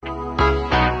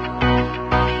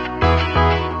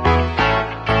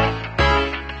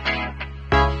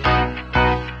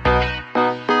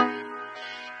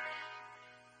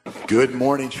Good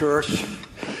morning, church.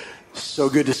 So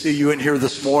good to see you in here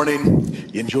this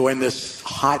morning, enjoying this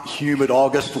hot, humid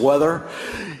August weather.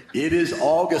 It is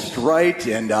August, right?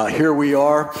 And here we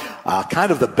are,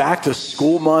 kind of the back to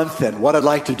school month. And what I'd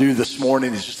like to do this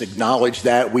morning is just acknowledge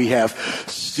that we have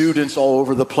students all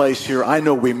over the place here. I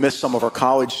know we missed some of our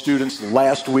college students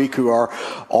last week who are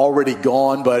already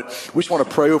gone, but we just want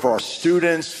to pray over our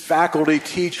students, faculty,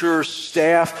 teachers,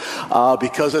 staff,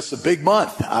 because it's a big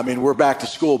month. I mean, we're back to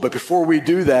school. But before we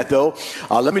do that, though,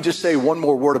 let me just say one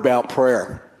more word about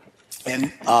prayer.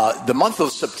 In the month of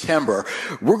September,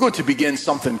 we're going to begin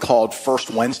something called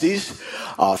First Wednesdays.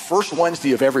 First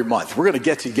Wednesday of every month. We're going to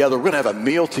get together. We're going to have a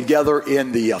meal together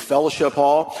in the fellowship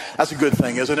hall. That's a good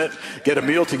thing, isn't it? Get a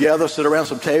meal together, sit around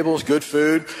some tables, good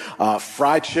food,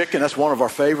 fried chicken. That's one of our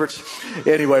favorites.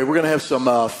 Anyway, we're going to have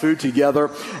some food together.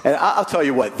 And I'll tell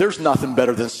you what, there's nothing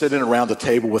better than sitting around the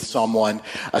table with someone,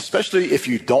 especially if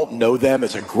you don't know them.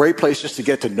 It's a great place just to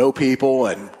get to know people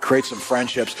and create some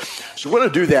friendships. So we're going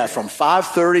to do that from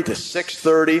 5:30 to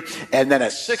 6:30, and then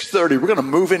at 6:30, we're going to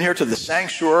move in here to the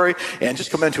sanctuary and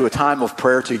just come into a time of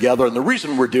prayer together. And the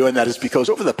reason we're doing that is because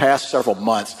over the past several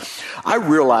months, I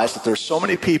realized that there's so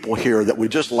many people here that we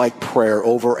just like prayer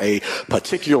over a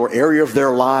particular area of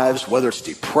their lives, whether it's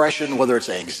depression, whether it's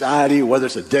anxiety, whether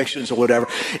it's addictions or whatever.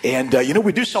 And,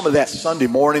 we do some of that Sunday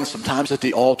morning, sometimes at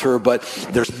the altar, but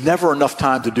there's never enough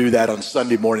time to do that on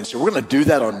Sunday morning. So we're going to do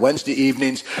that on Wednesday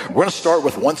evenings. We're going to start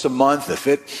with once a month. If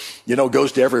it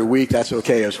goes to every week, that's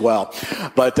okay as well.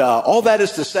 But all that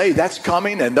is to say, that's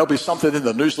coming, and there'll be something in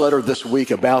the newsletter this week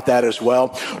about that as well.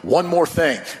 One more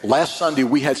thing. Last Sunday,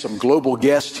 we had some global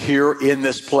guests here in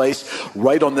this place.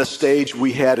 Right on this stage,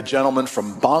 we had a gentleman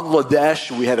from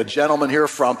Bangladesh. We had a gentleman here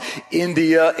from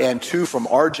India and two from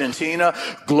Argentina.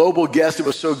 Global guests. It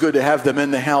was so good to have them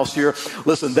in the house here.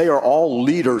 Listen, they are all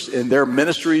leaders in their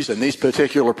ministries in these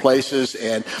particular places,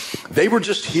 and they were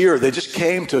just here. They just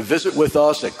came to visit with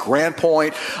us at Grand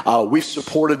Point. We've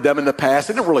supported them in the past.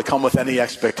 They didn't really come with any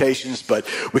expectations, but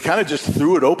we kind of just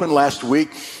threw it open last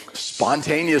week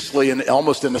spontaneously and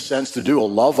almost in a sense to do a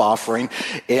love offering.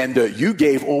 And you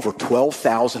gave over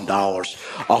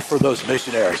 $12,000 for those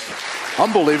missionaries.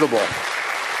 Unbelievable.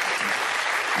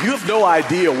 You have no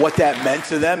idea what that meant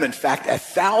to them. In fact,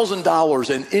 $1,000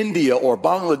 in India or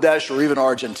Bangladesh or even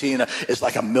Argentina is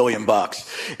like $1 million.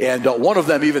 And one of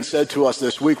them even said to us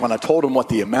this week when I told them what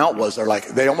the amount was,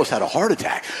 they almost had a heart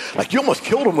attack. Like, you almost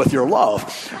killed them with your love,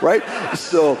 right?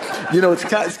 So,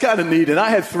 it's kind of neat. And I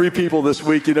had 3 people this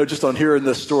week, just on hearing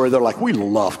this story. They're like, we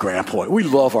love Grand Point. We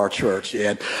love our church.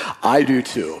 And I do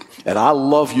too. And I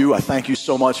love you. I thank you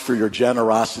so much for your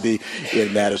generosity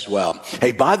in that as well.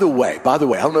 Hey, by the way, I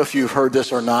don't know if you've heard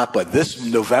this or not, but this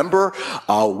November,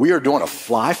 we are doing a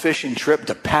fly fishing trip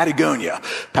to Patagonia,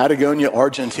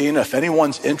 Argentina. If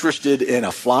anyone's interested in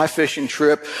a fly fishing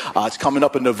trip, it's coming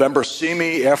up in November. See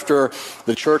me after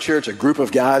the church here. It's a group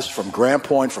of guys from Grand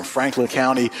Point, from Franklin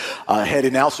County,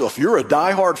 heading out. So if you're a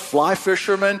diehard fly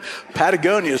fisherman,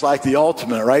 Patagonia is like the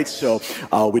ultimate, right? So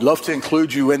we'd love to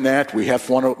include you in that. We have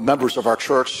members of our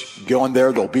church going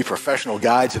there. There'll be professional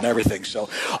guides and everything. So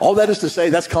all that is to say,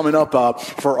 that's coming up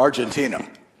for Argentina.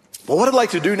 But what I'd like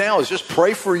to do now is just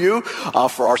pray for you,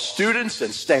 for our students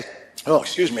and staff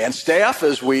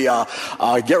as we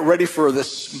get ready for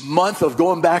this month of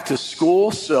going back to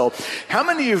school. So how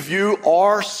many of you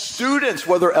are students,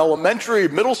 whether elementary,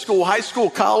 middle school, high school,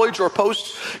 college, or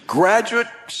postgraduate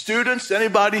students?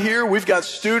 Anybody here? We've got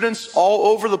students all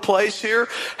over the place here.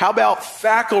 How about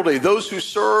faculty, those who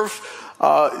serve?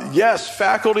 Yes,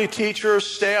 faculty, teachers,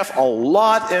 staff, a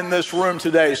lot in this room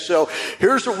today. So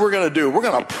here's what we're going to do. We're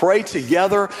going to pray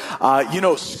together.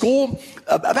 School,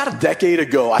 about a decade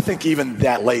ago, I think even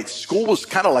that late, school was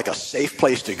kind of like a safe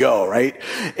place to go, right?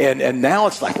 And now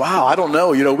it's like, wow, I don't know.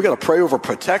 We got to pray over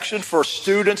protection for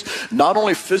students, not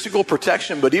only physical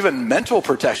protection, but even mental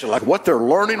protection, like what they're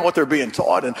learning, what they're being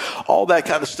taught, and all that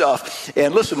kind of stuff.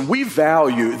 And listen, we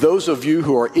value those of you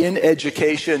who are in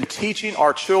education, teaching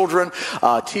our children,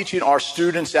 teaching our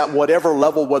students at whatever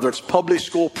level, whether it's public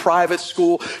school, private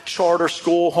school, charter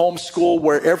school, home school,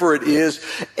 wherever it is.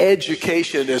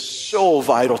 Education is so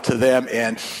vital to them,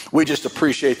 and we just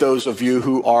appreciate those of you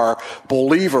who are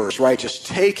believers, right? Just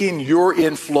taking your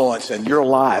influence and your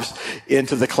lives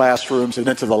into the classrooms and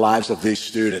into the lives of these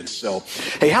students. So,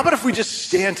 hey, how about if we just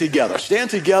stand together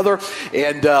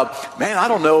and, man, I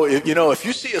don't know, if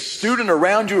you see a student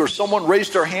around you or someone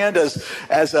raised their hand as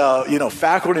a,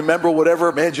 faculty member,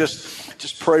 whatever, man,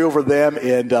 just pray over them,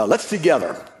 and let's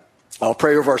together I'll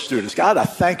pray over our students. God, I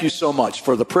thank you so much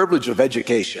for the privilege of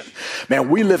education. Man,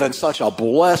 we live in such a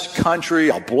blessed country,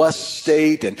 a blessed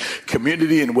state and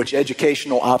community in which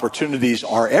educational opportunities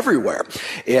are everywhere.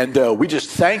 And we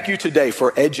just thank you today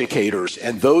for educators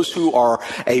and those who are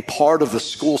a part of the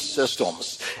school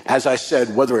systems. As I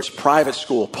said, whether it's private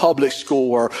school, public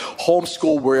school, or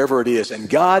homeschool, wherever it is. And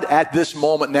God, at this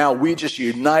moment now, we just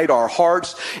unite our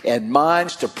hearts and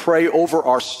minds to pray over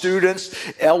our students,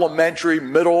 elementary,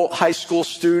 middle, high school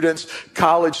students,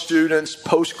 college students,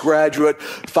 postgraduate.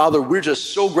 Father, we're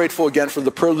just so grateful again for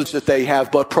the privilege that they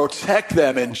have, but protect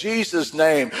them in Jesus'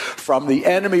 name from the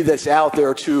enemy that's out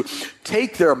there to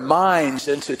take their minds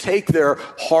and to take their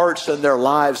hearts and their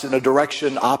lives in a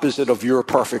direction opposite of your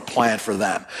perfect plan for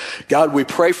them. God, we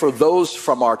pray for those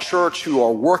from our church who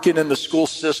are working in the school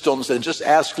systems and just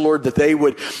ask, Lord, that they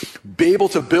would be able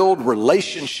to build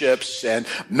relationships and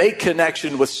make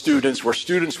connection with students where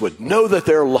students would know that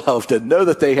they're loved and know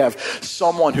that they have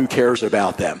someone who cares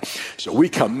about them. So we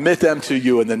commit them to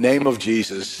you in the name of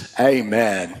Jesus.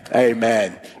 Amen.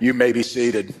 Amen. You may be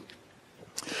seated.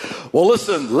 Well,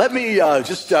 listen, let me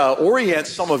just orient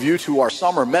some of you to our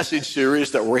summer message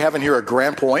series that we're having here at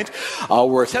Grand Point.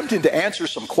 We're attempting to answer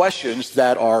some questions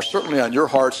that are certainly on your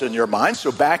hearts and your minds.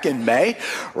 So back in May,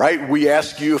 right, we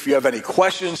asked you if you have any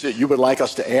questions that you would like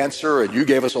us to answer, and you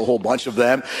gave us a whole bunch of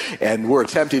them, and we're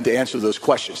attempting to answer those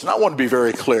questions. And I want to be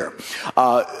very clear.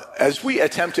 As we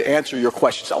attempt to answer your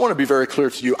questions, I want to be very clear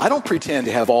to you. I don't pretend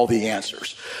to have all the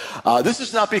answers. This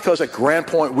is not because at Grand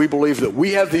Point we believe that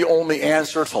we have the only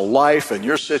answer to life and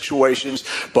your situations,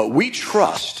 but we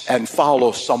trust and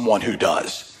follow someone who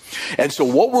does. And so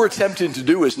what we're attempting to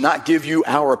do is not give you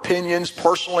our opinions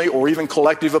personally or even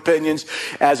collective opinions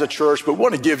as a church, but we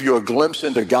want to give you a glimpse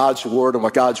into God's Word and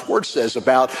what God's Word says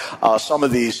about some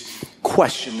of these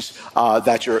questions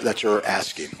that you're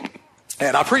asking.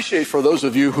 And I appreciate for those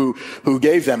of you who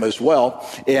gave them as well.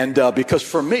 And because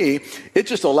for me, it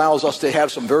just allows us to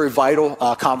have some very vital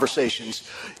conversations,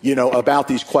 about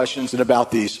these questions and about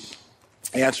these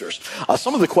answers.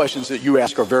 Some of the questions that you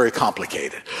ask are very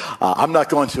complicated. I'm not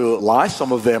going to lie.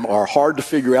 Some of them are hard to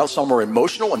figure out. Some are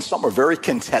emotional and some are very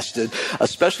contested,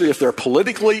 especially if they're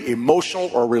politically, emotional,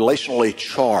 or relationally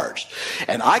charged.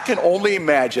 And I can only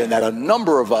imagine that a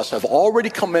number of us have already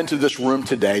come into this room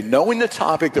today knowing the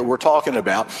topic that we're talking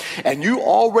about, and you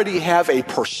already have a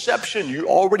perception, you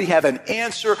already have an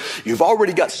answer, you've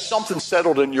already got something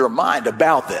settled in your mind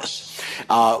about this.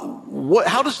 How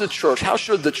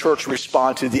should the church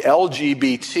respond to the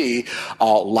LGBT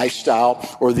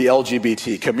lifestyle or the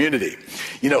LGBT community?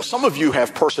 Some of you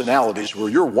have personalities where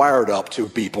you're wired up to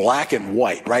be black and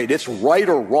white, right? It's right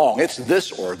or wrong. It's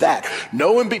this or that.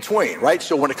 No in between, right?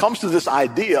 So when it comes to this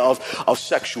idea of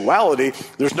sexuality,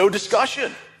 there's no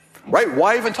discussion. Right?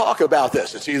 Why even talk about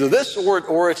this? It's either this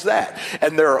or it's that.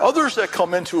 And there are others that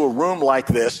come into a room like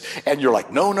this and you're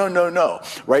like, no,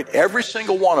 right? Every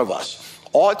single one of us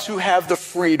ought to have the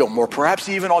freedom, or perhaps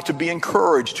even ought to be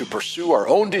encouraged to pursue our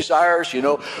own desires,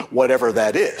 whatever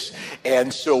that is.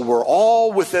 And so we're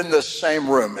all within the same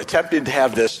room attempting to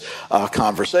have this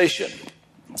conversation,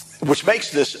 which makes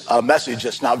this a message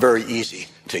that's not very easy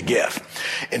to give.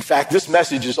 In fact, this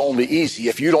message is only easy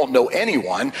if you don't know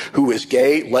anyone who is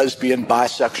gay, lesbian,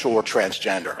 bisexual, or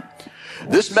transgender.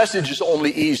 This message is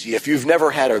only easy if you've never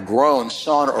had a grown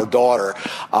son or daughter,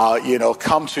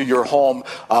 come to your home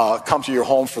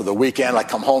for the weekend, like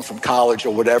come home from college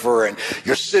or whatever, and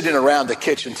you're sitting around the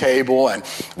kitchen table and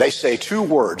they say two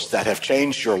words that have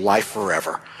changed your life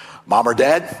forever. Mom or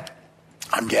Dad,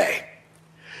 I'm gay.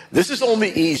 This is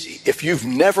only easy if you've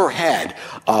never had,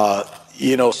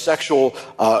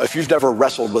 if you've never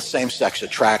wrestled with same-sex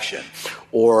attraction,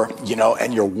 or,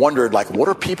 and you're wondered, like, what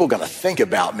are people going to think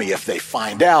about me if they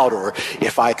find out, or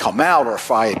if I come out, or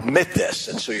if I admit this?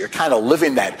 And so you're kind of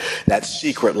living that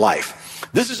secret life.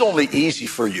 This is only easy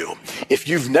for you if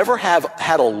you've never had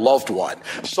a loved one,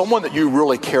 someone that you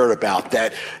really cared about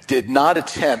that did not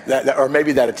attempt, or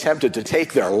maybe that attempted to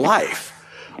take their life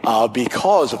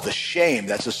because of the shame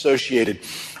that's associated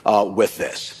with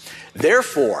this.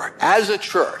 Therefore, as a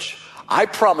church, I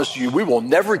promise you we will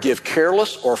never give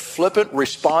careless or flippant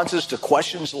responses to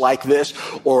questions like this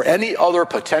or any other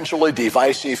potentially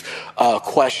divisive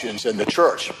questions in the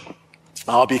church.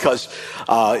 Because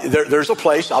there's a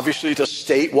place, obviously, to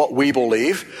state what we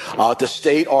believe, to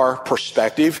state our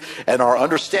perspective and our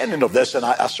understanding of this, and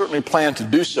I certainly plan to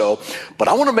do so. But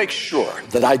I want to make sure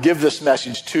that I give this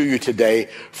message to you today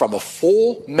from a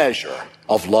full measure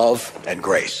of love and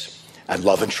grace and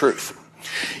love and truth.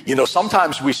 You know,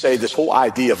 sometimes we say this whole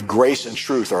idea of grace and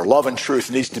truth or love and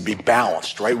truth needs to be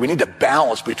balanced, right? We need to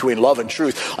balance between love and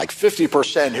truth, like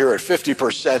 50% here and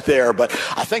 50% there. But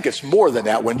I think it's more than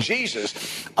that. When Jesus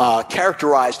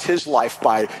characterized his life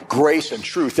by grace and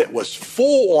truth, it was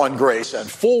full on grace and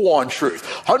full on truth,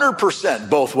 100%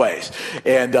 both ways.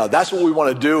 And that's what we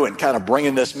want to do and kind of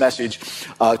bringing this message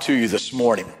to you this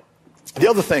morning. The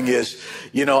other thing is,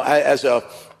 you know, I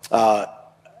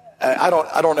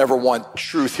don't ever want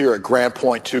truth here at Grand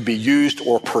Point to be used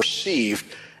or perceived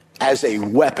as a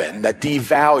weapon that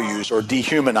devalues or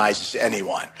dehumanizes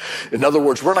anyone. In other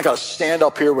words, we're not going to stand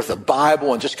up here with the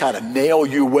Bible and just kind of nail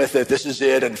you with it. This is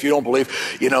it. And if you don't believe,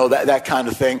 you know, that kind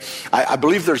of thing. I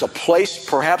believe there's a place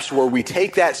perhaps where we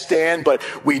take that stand, but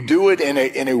we do it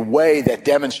in a way that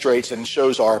demonstrates and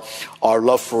shows our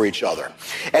love for each other.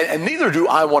 And neither do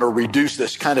I want to reduce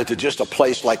this kind of to just a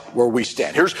place like where we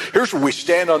stand. Here's where we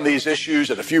stand on these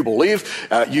issues. And if you believe,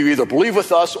 you either believe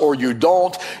with us or you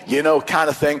don't, you know, kind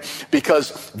of thing.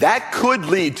 Because that could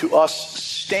lead to us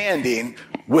standing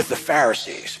with the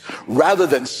Pharisees rather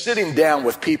than sitting down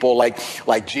with people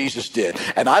like Jesus did.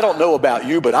 And I don't know about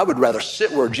you, but I would rather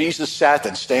sit where Jesus sat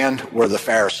than stand where the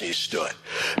Pharisees stood.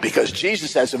 Because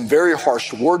Jesus had some very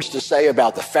harsh words to say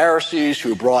about the Pharisees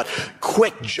who brought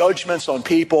quick judgments on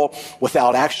people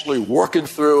without actually working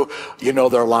through, you know,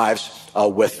 their lives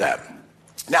with them.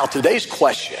 Now, today's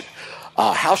question,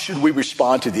 how should we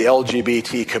respond to the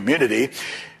LGBT community?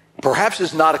 Perhaps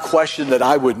is not a question that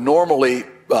I would normally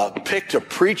pick to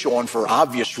preach on for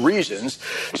obvious reasons.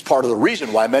 It's part of the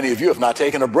reason why many of you have not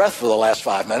taken a breath for the last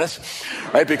 5 minutes,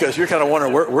 right? Because you're kind of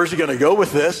wondering, where's he going to go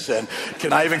with this? And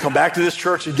can I even come back to this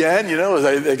church again? You know,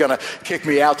 are they going to kick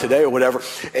me out today or whatever?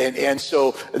 And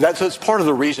so that's part of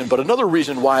the reason. But another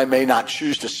reason why I may not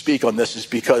choose to speak on this is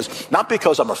because, not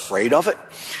because I'm afraid of it.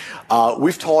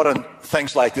 We've taught on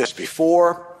things like this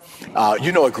before.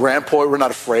 You know, at Grand Point, we're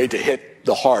not afraid to hit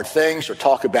the hard things or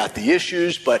talk about the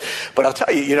issues. But I'll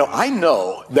tell you, you know, I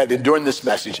know that during this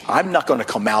message, I'm not going to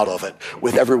come out of it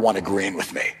with everyone agreeing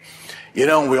with me. You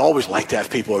know, we always like to have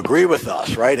people agree with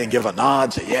us, right? And give a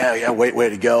nod, say, yeah, way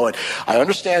to go. And I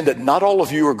understand that not all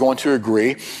of you are going to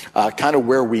agree kind of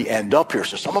where we end up here.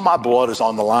 So some of my blood is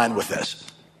on the line with this.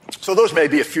 So those may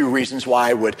be a few reasons why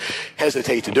I would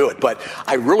hesitate to do it. But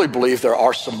I really believe there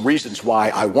are some reasons why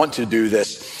I want to do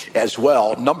this as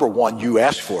well. Number one, you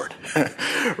asked for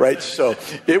it, right? So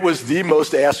it was the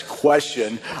most asked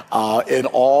question in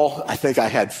all. I think I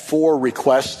had 4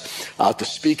 requests to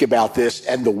speak about this.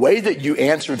 And the way that you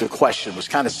answered the question was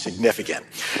kind of significant.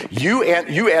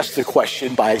 You asked the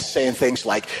question by saying things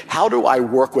like, how do I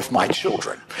work with my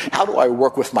children? How do I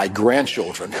work with my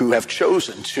grandchildren who have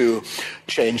chosen to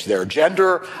change their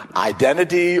gender,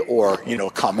 identity, or, you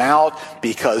know, come out,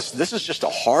 because this is just a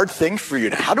hard thing for you.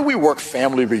 How do we work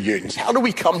family reunions? How do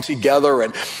we come together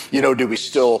and, you know, do we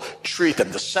still treat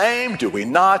them the same? Do we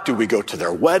not? Do we go to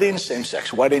their weddings,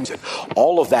 same-sex weddings, and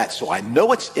all of that? So I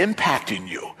know it's impacting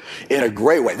you in a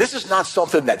great way. This is not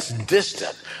something that's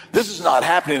distant. This is not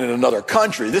happening in another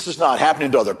country. This is not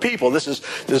happening to other people. This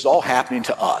is all happening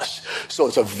to us. So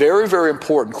it's a very, very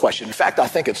important question. In fact, I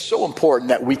think it's so important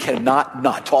that we cannot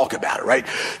not talk about it, right?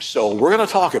 So we're going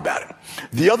to talk about it.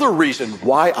 The other reason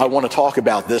why I want to talk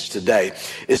about this today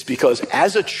is because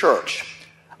as a church,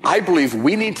 I believe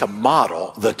we need to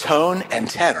model the tone and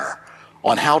tenor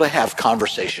on how to have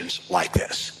conversations like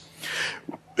this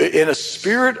in a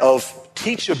spirit of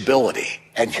teachability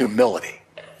and humility.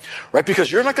 Right?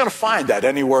 Because you're not going to find that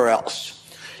anywhere else.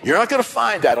 You're not going to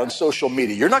find that on social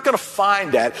media. You're not going to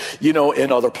find that, you know,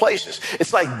 in other places.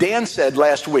 It's like Dan said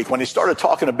last week when he started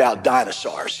talking about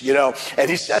dinosaurs, you know, and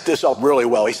he set this up really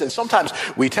well. He said, sometimes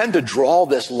we tend to draw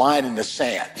this line in the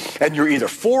sand, and you're either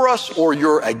for us or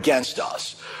you're against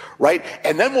us. Right?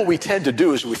 And then what we tend to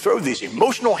do is we throw these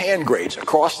emotional hand grenades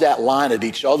across that line at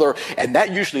each other, and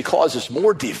that usually causes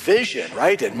more division,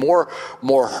 right? And more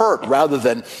hurt rather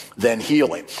than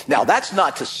healing. Now, that's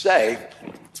not to say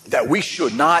that we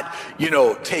should not, you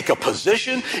know, take a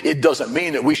position. It doesn't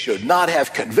mean that we should not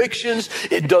have convictions.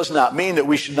 It does not mean that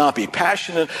we should not be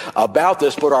passionate about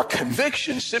this, but our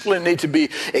convictions simply need to be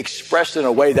expressed in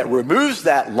a way that removes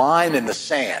that line in the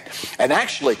sand and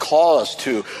actually cause us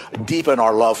to deepen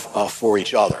our love for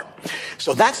each other.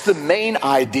 So that's the main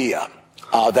idea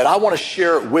that I want to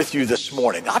share with you this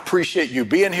morning. I appreciate you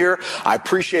being here. I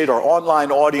appreciate our online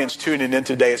audience tuning in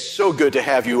today. It's so good to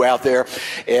have you out there.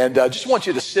 And just want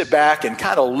you to sit back and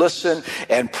kind of listen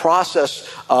and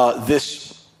process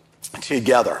this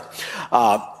together.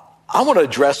 I want to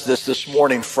address this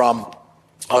morning from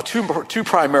two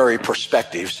primary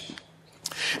perspectives.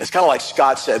 It's kind of like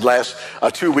Scott said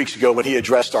 2 weeks ago when he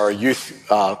addressed our youth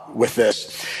with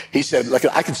this. He said, look,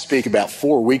 I can speak about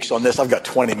 4 weeks on this. I've got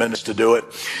 20 minutes to do it.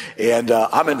 And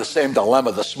I'm in the same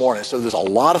dilemma this morning. So there's a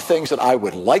lot of things that I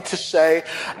would like to say,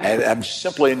 and I'm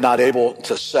simply not able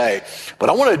to say. But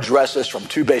I want to address this from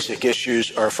two basic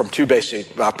issues, or from two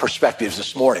basic perspectives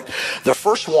this morning. The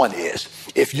first one is,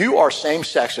 if you are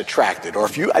same-sex attracted, or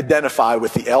if you identify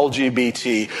with the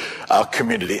LGBT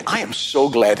community, I am so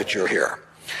glad that you're here.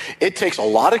 It takes a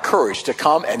lot of courage to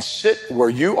come and sit where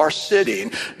you are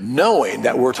sitting, knowing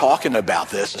that we're talking about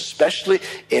this, especially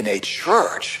in a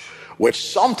church,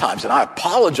 which sometimes, and I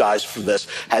apologize for this,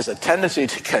 has a tendency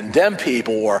to condemn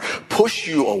people or push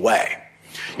you away.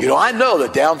 You know, I know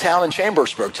that downtown in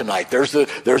Chambersburg tonight, there's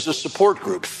a support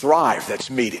group, Thrive, that's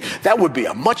meeting. That would be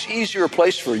a much easier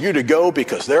place for you to go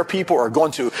because their people are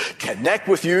going to connect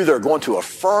with you. They're going to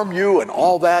affirm you and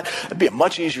all that. It'd be a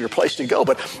much easier place to go.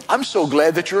 But I'm so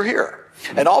glad that you're here.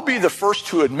 And I'll be the first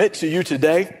to admit to you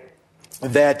today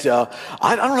that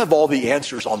I don't have all the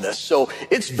answers on this. So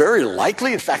it's very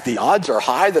likely, in fact, the odds are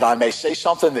high that I may say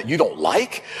something that you don't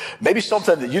like, maybe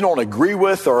something that you don't agree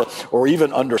with or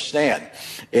even understand.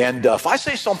 And if I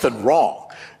say something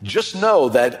wrong, just know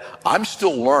that I'm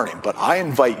still learning, but I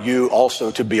invite you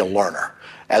also to be a learner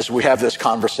as we have this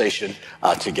conversation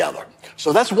together.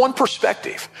 So that's one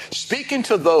perspective. Speaking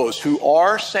to those who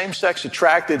are same-sex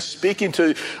attracted, speaking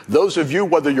to those of you,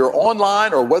 whether you're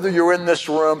online or whether you're in this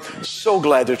room, so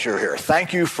glad that you're here.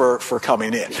 Thank you for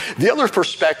coming in. The other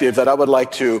perspective that I would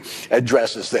like to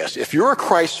address is this. If you're a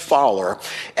Christ follower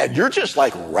and you're just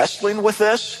like wrestling with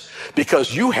this,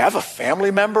 because you have a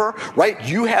family member, right?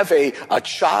 You have a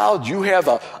child, you have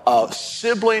a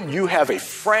sibling, you have a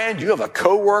friend, you have a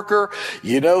coworker,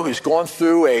 who's going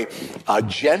through a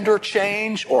gender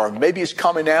change, or maybe he's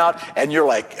coming out, and you're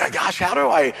like, gosh, how do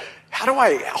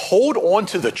I hold on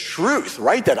to the truth,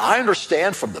 right? That I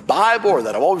understand from the Bible, or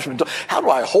that I've always been told. How do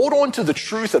I hold on to the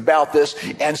truth about this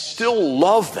and still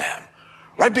love them,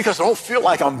 right? Because I don't feel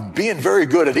like I'm being very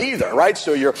good at either, right?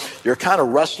 So you're kind of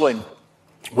wrestling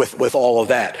with all of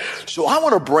that. So I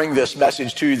want to bring this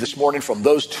message to you this morning from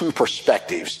those two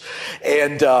perspectives.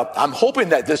 And I'm hoping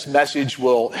that this message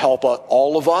will help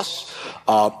all of us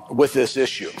with this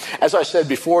issue. As I said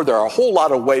before, there are a whole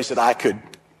lot of ways that I could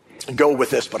go with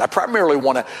this, but I primarily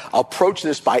want to approach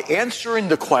this by answering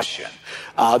the question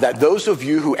that those of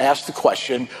you who asked the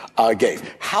question gave.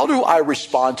 How do I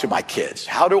respond to my kids?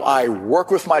 How do I work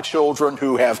with my children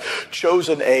who have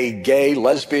chosen a gay,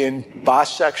 lesbian,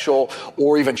 bisexual,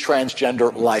 or even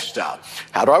transgender lifestyle?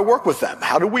 How do I work with them?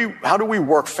 How do we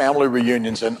work family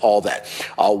reunions and all that?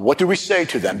 What do we say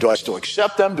to them? Do I still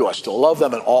accept them? Do I still love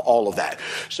them? And all of that.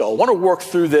 So I want to work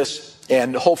through this,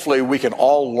 and hopefully we can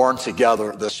all learn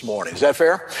together this morning. Is that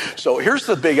fair? So here's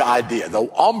the big idea.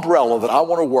 The umbrella that I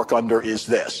want to work under is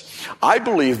this. I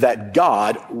believe that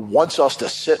God wants us to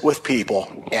sit with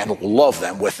people and love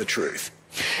them with the truth.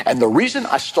 And the reason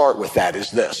I start with that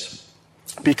is this.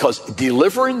 Because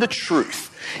delivering the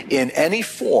truth in any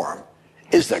form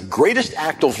is the greatest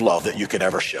act of love that you could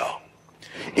ever show.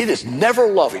 It is never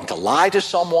loving to lie to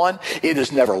someone. It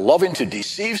is never loving to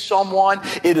deceive someone.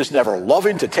 It is never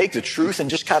loving to take the truth and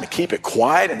just kind of keep it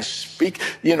quiet and sweep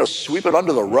it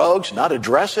under the rugs, not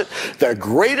address it. The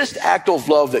greatest act of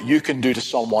love that you can do to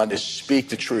someone is speak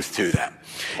the truth to them.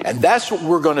 And that's what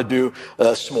we're going to do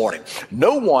this morning.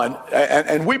 No one,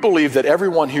 and we believe that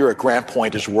everyone here at Grant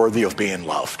Point is worthy of being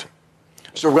loved.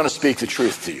 So we're going to speak the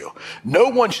truth to you. No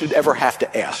one should ever have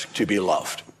to ask to be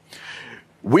loved.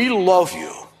 We love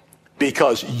you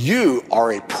because you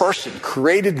are a person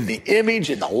created in the image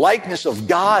and the likeness of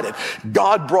God, and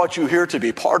God brought you here to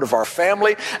be part of our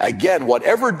family. Again,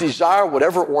 whatever desire,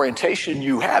 whatever orientation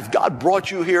you have, God brought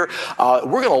you here.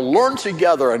 We're going to learn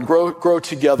together and grow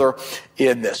together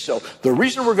in this. So the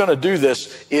reason we're going to do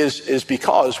this is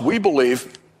because we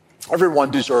believe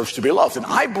everyone deserves to be loved. And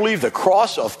I believe the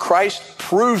cross of Christ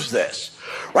proves this.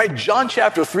 Right? John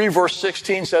chapter 3, verse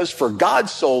 16 says, for God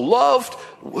so loved,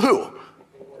 who?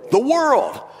 The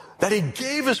world, that he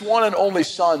gave his one and only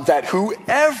son, that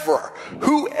whoever,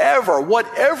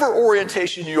 whatever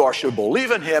orientation you are, should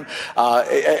believe in him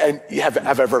and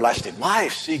have everlasting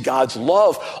life. See, God's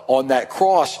love on that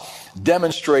cross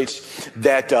demonstrates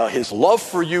that his love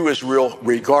for you is real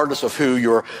regardless of who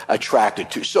you're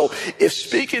attracted to. So if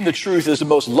speaking the truth is the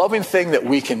most loving thing that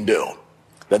we can do,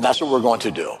 then that's what we're going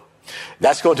to do.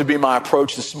 That's going to be my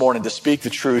approach this morning, to speak the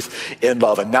truth in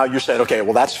love. And now you're saying, okay,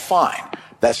 well, that's fine.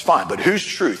 That's fine. But whose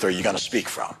truth are you going to speak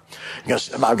from?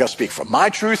 Am I going to speak from my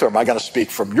truth, or am I going to speak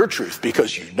from your truth?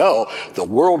 Because you know the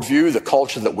worldview, the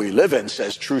culture that we live in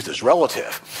says truth is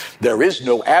relative. There is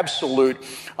no absolute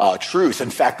truth.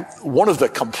 In fact, one of the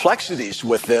complexities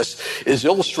with this is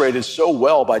illustrated so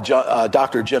well by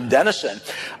Dr. Jim Denison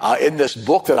in this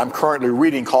book that I'm currently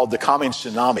reading called The Coming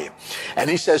Tsunami. And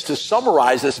he says, to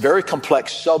summarize this very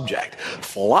complex subject,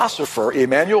 philosopher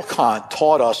Immanuel Kant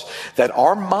taught us that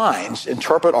our minds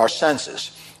interpret our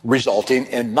senses, resulting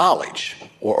in knowledge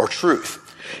or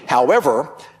truth.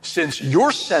 However, since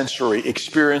your sensory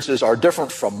experiences are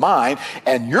different from mine,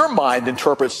 and your mind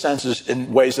interprets senses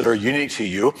in ways that are unique to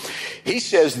you, he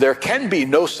says there can be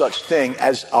no such thing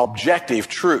as objective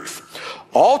truth.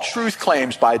 All truth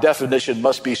claims, by definition,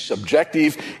 must be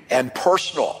subjective and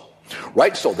personal.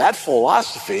 Right? So that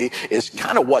philosophy is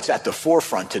kind of what's at the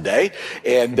forefront today.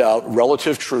 And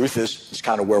relative truth is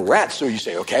kind of where we're at. So you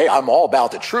say, okay, I'm all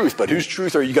about the truth, but whose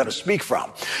truth are you going to speak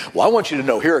from? Well, I want you to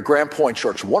know here at Grand Point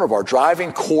Church, one of our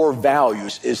driving core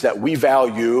values is that we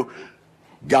value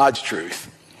God's truth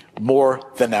more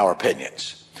than our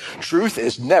opinions. Truth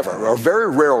is never or very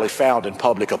rarely found in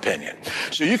public opinion.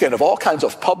 So you can have all kinds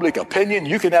of public opinion.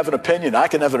 You can have an opinion. I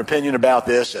can have an opinion about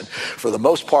this. And for the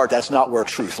most part, that's not where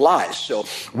truth lies. So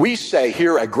we say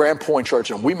here at Grand Point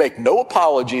Church, and we make no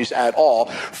apologies at all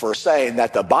for saying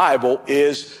that the Bible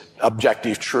is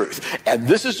objective truth. And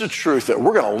this is the truth that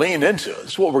we're going to lean into.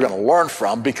 This is what we're going to learn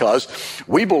from, because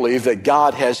we believe that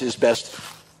God has his best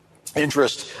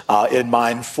interest in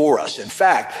mind for us. In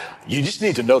fact, you just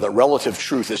need to know that relative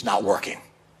truth is not working.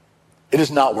 It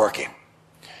is not working.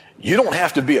 You don't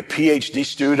have to be a PhD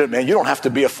student, man. You don't have to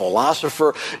be a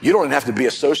philosopher. You don't even have to be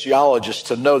a sociologist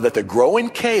to know that the growing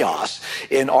chaos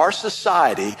in our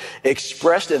society,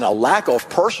 expressed in a lack of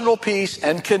personal peace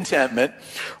and contentment,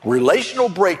 relational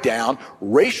breakdown,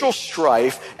 racial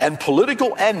strife, and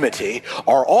political enmity,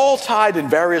 are all tied in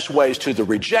various ways to the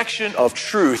rejection of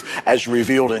truth as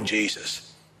revealed in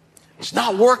Jesus. It's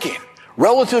not working.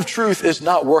 Relative truth is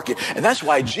not working. And that's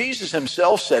why Jesus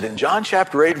himself said in John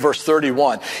chapter 8, verse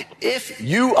 31, if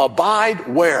you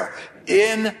abide where?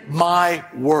 In my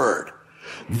word,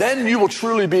 then you will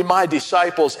truly be my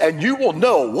disciples, and you will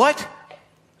know what?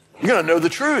 You're going to know the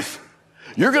truth.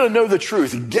 You're going to know the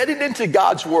truth. Getting into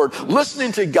God's word,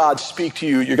 listening to God speak to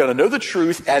you, you're going to know the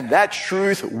truth, and that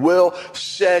truth will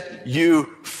set you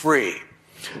free.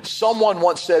 Someone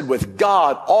once said, with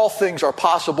God, all things are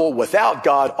possible. Without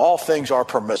God, all things are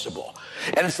permissible.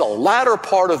 And it's the latter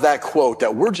part of that quote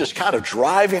that we're just kind of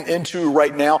driving into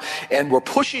right now. And we're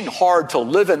pushing hard to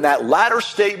live in that latter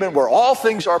statement where all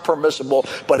things are permissible,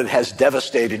 but it has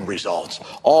devastating results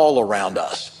all around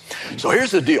us. So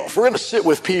here's the deal. If we're going to sit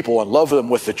with people and love them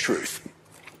with the truth,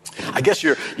 I guess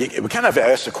we kind of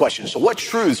ask the question, so what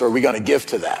truths are we going to give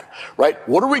to that, right?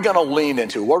 What are we going to lean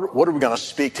into? What are we going to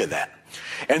speak to that?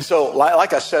 And so,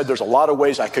 like I said, there's a lot of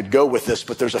ways I could go with this,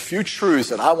 but there's a few truths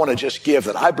that I want to just give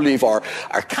that I believe are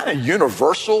kind of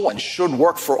universal and should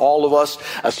work for all of us,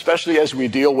 especially as we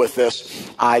deal with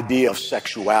this idea of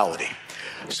sexuality.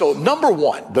 So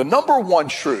the number one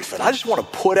truth that I just want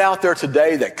to put out there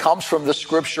today that comes from the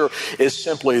scripture is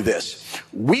simply this.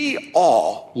 We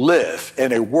all live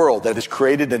in a world that is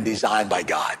created and designed by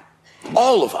God.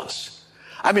 All of us.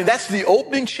 I mean, that's the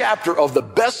opening chapter of the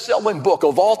best-selling book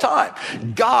of all time.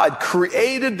 God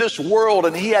created this world,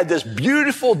 and he had this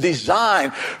beautiful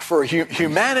design for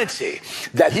humanity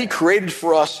that he created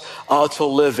for us to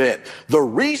live in. The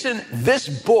reason this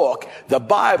book, the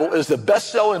Bible, is the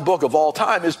best-selling book of all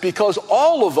time is because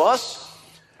all of us,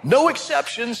 no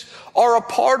exceptions, are a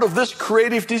part of this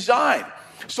creative design.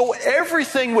 So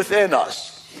everything within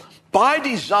us, by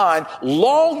design,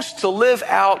 longs to live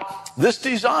out this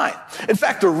design. In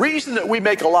fact, the reason that we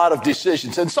make a lot of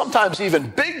decisions, and sometimes even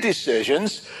big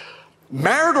decisions,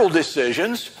 marital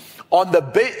decisions, on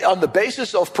the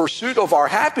basis of pursuit of our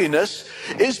happiness,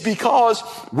 is because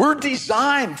we're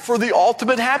designed for the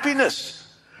ultimate happiness.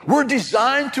 We're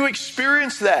designed to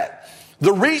experience that.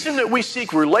 The reason that we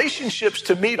seek relationships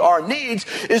to meet our needs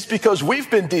is because we've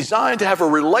been designed to have a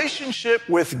relationship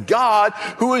with God,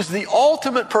 who is the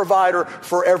ultimate provider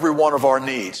for every one of our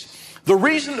needs. The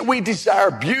reason that we desire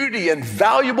beauty and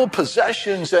valuable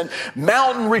possessions and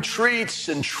mountain retreats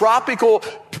and tropical,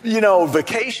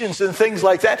 vacations and things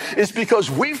like that is because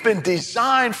we've been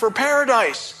designed for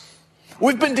paradise.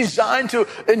 We've been designed to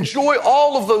enjoy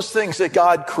all of those things that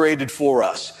God created for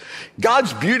us.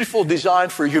 God's beautiful design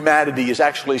for humanity is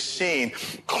actually seen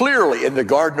clearly in the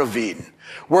Garden of Eden,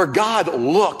 where God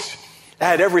looked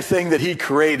at everything that he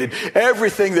created,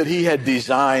 everything that he had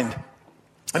designed,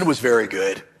 and it was very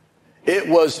good. It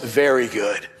was very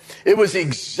good. It was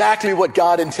exactly what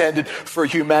God intended for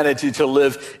humanity to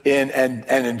live in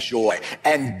and enjoy.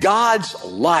 And God's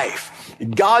life,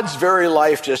 God's very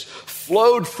life just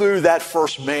flowed through that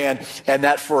first man and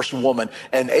that first woman,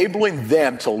 enabling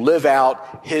them to live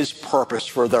out his purpose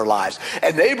for their lives,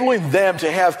 enabling them to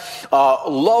have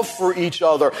love for each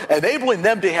other, enabling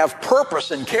them to have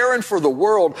purpose and caring for the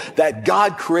world that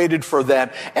God created for them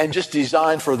and just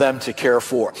designed for them to care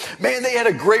for. Man, they had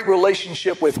a great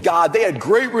relationship with God. They had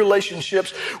great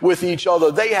relationships with each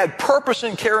other. They had purpose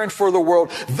in caring for the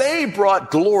world. They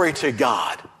brought glory to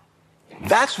God.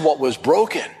 That's what was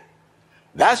broken.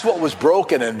 That's what was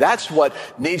broken, and that's what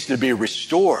needs to be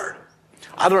restored.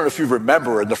 I don't know if you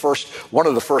remember in one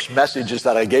of the first messages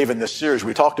that I gave in this series,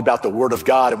 we talked about the Word of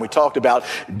God, and we talked about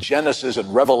Genesis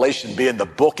and Revelation being the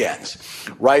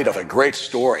bookends, right, of a great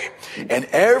story. And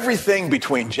everything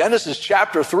between Genesis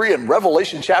chapter 3 and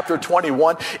Revelation chapter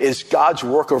 21 is God's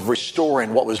work of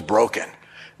restoring what was broken.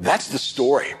 That's the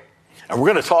story. And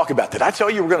we're going to talk about that. Did I tell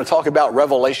you we're going to talk about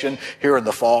Revelation here in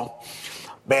the fall?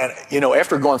 Man,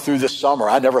 after going through this summer,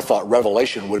 I never thought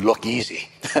Revelation would look easy.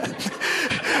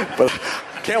 But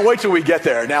can't wait till we get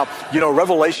there. Now,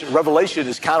 Revelation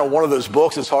is kind of one of those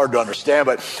books that's hard to understand,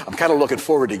 but I'm kind of looking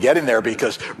forward to getting there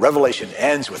because Revelation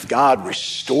ends with God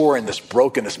restoring this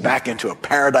brokenness back into a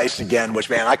paradise again, which,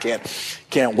 man, I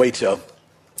can't wait to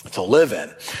live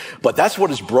in. But that's what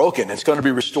is broken. It's going to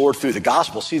be restored through the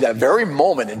gospel. See, that very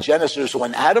moment in Genesis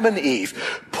when Adam and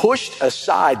Eve pushed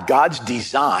aside God's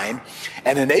design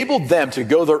and enabled them to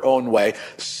go their own way,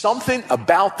 something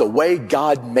about the way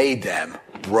God made them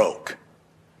broke.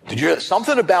 Did you hear that?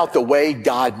 Something about the way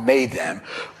God made them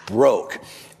broke.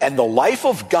 And the life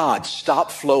of God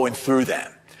stopped flowing through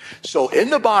them. So in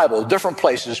the Bible, different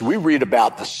places, we read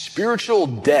about the spiritual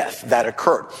death that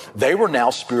occurred. They were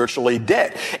now spiritually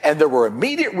dead. And there were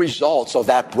immediate results of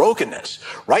that brokenness,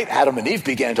 right? Adam and Eve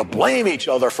began to blame each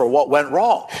other for what went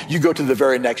wrong. You go to the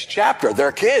very next chapter,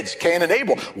 their kids, Cain and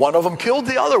Abel. One of them killed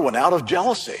the other one out of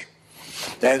jealousy.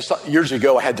 And years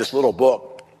ago, I had this little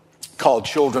book called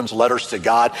Children's Letters to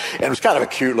God. And it was kind of a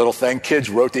cute little thing. Kids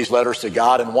wrote these letters to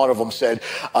God. And one of them said,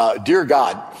 Dear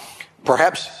God,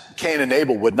 perhaps Cain and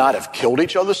Abel would not have killed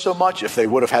each other so much if they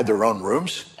would have had their own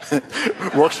rooms.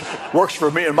 works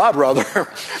for me and my brother.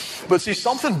 But see,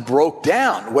 something broke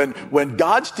down when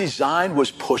God's design was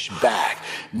pushed back.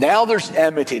 Now there's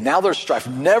enmity. Now there's strife.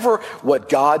 Never what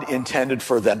God intended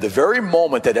for them. The very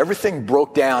moment that everything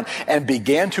broke down and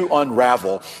began to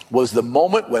unravel was the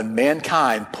moment when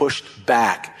mankind pushed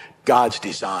back God's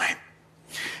design.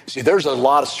 See, there's a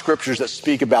lot of scriptures that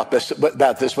speak about this, but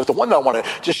the one that I want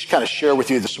to just kind of share with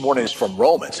you this morning is from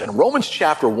Romans. In Romans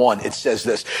chapter 1, it says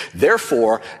this,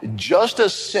 Therefore, just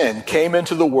as sin came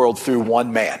into the world through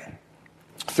one man,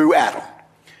 through Adam,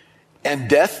 and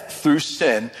death through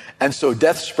sin, and so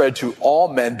death spread to all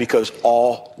men because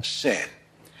all sin.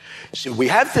 See, we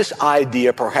have this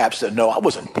idea perhaps that, no, I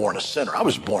wasn't born a sinner. I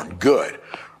was born good.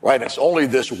 Right? It's only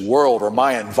this world or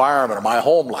my environment or my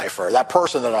home life or that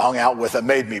person that I hung out with that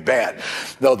made me bad.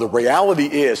 No, the reality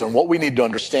is, and what we need to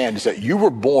understand is that you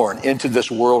were born into this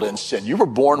world in sin. You were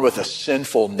born with a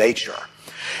sinful nature.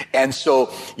 And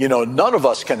so, none of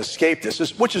us can escape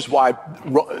this, which is why,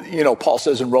 Paul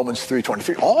says in Romans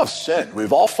 3:23, all have sinned.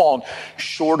 We've all fallen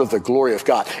short of the glory of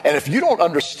God. And if you don't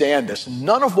understand this,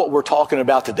 none of what we're talking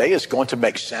about today is going to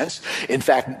make sense. In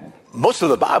fact, most of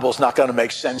the Bible is not going to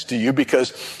make sense to you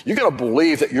because you're going to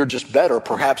believe that you're just better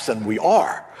perhaps than we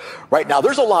are. Right now,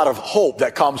 there's a lot of hope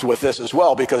that comes with this as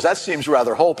well because that seems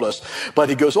rather hopeless. But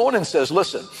he goes on and says,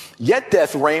 listen, yet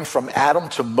death reigned from Adam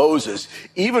to Moses,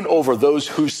 even over those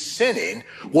whose sinning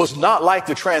was not like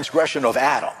the transgression of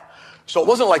Adam. So it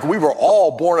wasn't like we were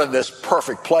all born in this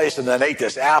perfect place and then ate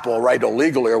this apple, right,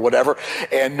 illegally or whatever.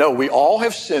 And no, we all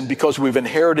have sinned because we've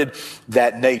inherited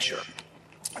that nature.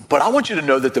 But I want you to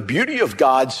know that the beauty of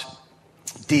God's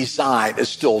design is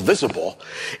still visible.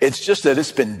 It's just that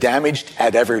it's been damaged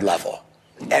at every level.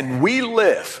 And we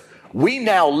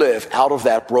now live out of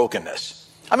that brokenness.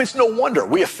 I mean, it's no wonder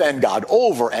we offend God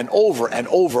over and over and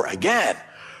over again,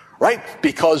 right?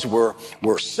 Because we're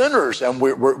sinners and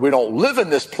we don't live in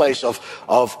this place of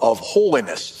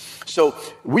holiness. So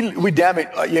we damage,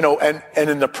 and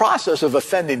in the process of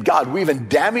offending God, we even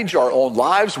damage our own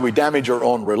lives, we damage our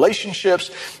own relationships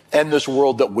and this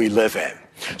world that we live in.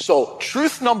 So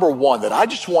truth number one that I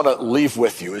just want to leave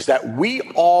with you is that we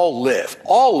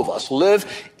all of us live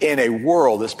in a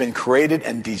world that's been created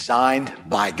and designed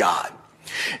by God.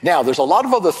 Now, there's a lot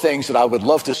of other things that I would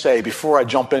love to say before I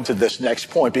jump into this next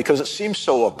point because it seems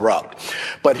so abrupt.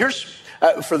 But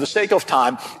for the sake of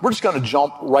time, we're just going to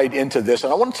jump right into this.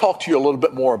 And I want to talk to you a little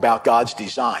bit more about God's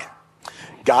design.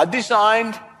 God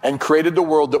designed and created the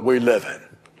world that we live in.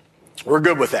 We're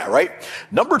good with that, right?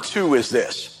 Number two is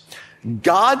this.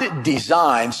 God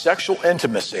designed sexual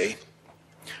intimacy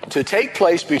to take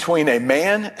place between a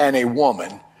man and a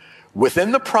woman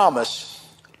within the promise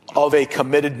of a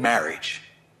committed marriage.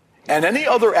 And any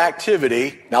other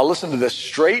activity, now listen to this,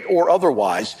 straight or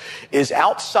otherwise, is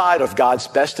outside of God's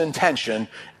best intention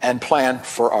and plan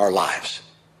for our lives.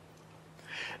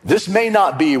 This may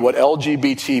not be what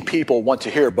LGBT people want to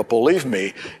hear, but believe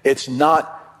me, it's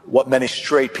not what many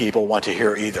straight people want to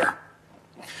hear either.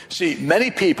 See,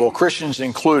 many people, Christians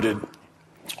included,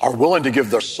 are willing to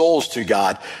give their souls to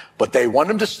God, but they want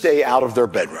him to stay out of their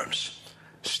bedrooms,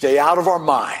 stay out of our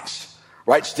minds,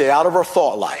 right? Stay out of our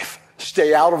thought life,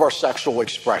 stay out of our sexual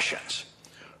expressions.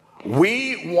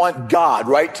 We want God,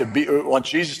 right, we want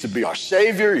Jesus to be our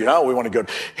Savior, we want to go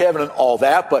to heaven and all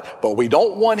that, but we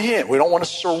don't want him. We don't want to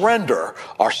surrender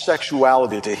our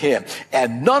sexuality to him.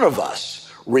 And none of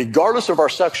us, regardless of our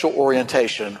sexual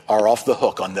orientation, are off the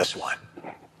hook on this one.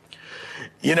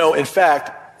 In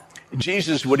fact,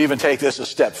 Jesus would even take this a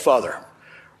step further,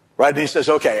 right? And he says,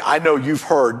 okay, I know you've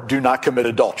heard, do not commit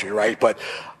adultery, right? But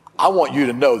I want you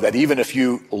to know that even if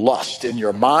you lust in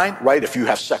your mind, right? If you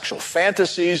have sexual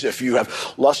fantasies, if you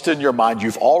have lust in your mind,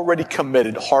 you've already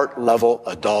committed heart-level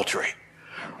adultery,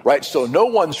 right? So no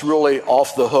one's really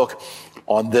off the hook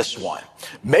on this one.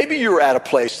 Maybe you're at a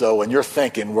place, though, and you're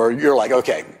thinking where you're like,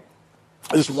 okay,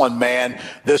 this one man,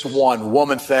 this one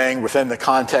woman thing within the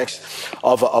context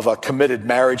of a committed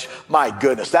marriage, my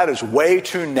goodness, that is way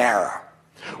too narrow,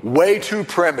 way too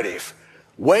primitive,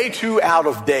 way too out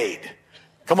of date.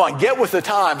 Come on, get with the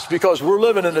times, because we're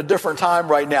living in a different time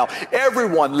right now.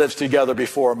 Everyone lives together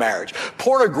before marriage.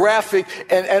 Pornographic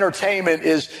and entertainment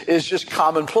is just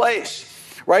commonplace,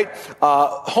 right?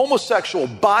 Homosexual,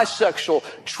 bisexual,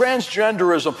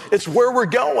 transgenderism, it's where we're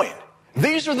going.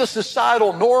 These are the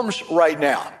societal norms right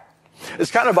now.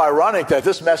 It's kind of ironic that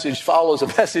this message follows a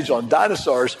message on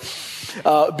dinosaurs,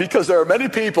 because there are many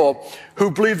people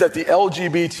who believe that the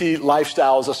LGBT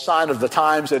lifestyle is a sign of the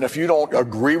times, and if you don't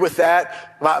agree with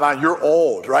that, you're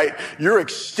old, right? You're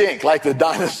extinct like the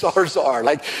dinosaurs are.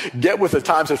 Like, get with the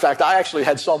times. In fact, I actually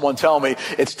had someone tell me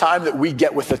it's time that we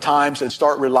get with the times and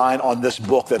start relying on this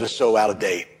book that is so out of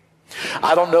date.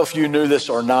 I don't know if you knew this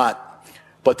or not,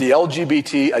 but the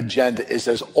LGBT agenda is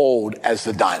as old as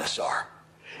the dinosaur.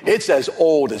 It's as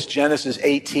old as Genesis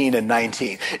 18 and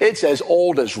 19. It's as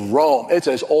old as Rome. It's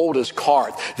as old as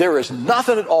Corinth. There is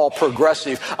nothing at all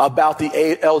progressive about the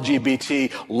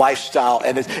LGBT lifestyle.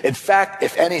 And in fact,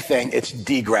 if anything, it's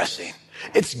degressing.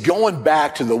 It's going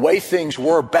back to the way things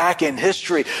were back in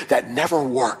history that never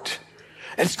worked.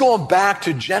 And it's going back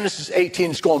to Genesis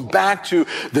 18. It's going back to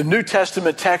the New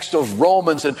Testament text of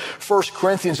Romans and 1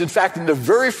 Corinthians. In fact, in the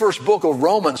very first book of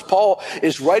Romans, Paul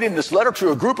is writing this letter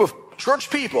to a group of church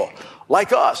people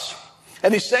like us.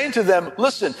 And he's saying to them,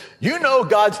 listen, you know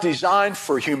God's design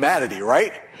for humanity,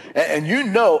 right? And you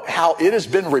know how it has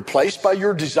been replaced by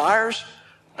your desires.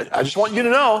 I just want you to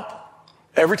know,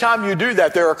 every time you do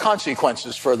that, there are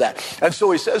consequences for that. And so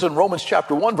he says in Romans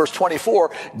chapter 1, verse 24,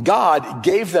 God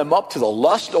gave them up to the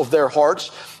lust of their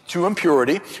hearts, to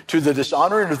impurity, to the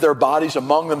dishonoring of their bodies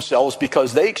among themselves,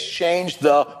 because they exchanged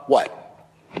the what?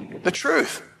 The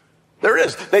truth. There it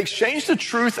is. They exchanged the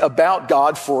truth about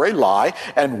God for a lie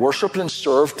and worshiped and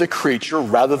served the creature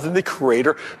rather than the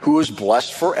Creator, who is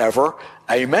blessed forever.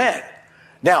 Amen.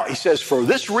 Now, he says, for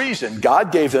this reason,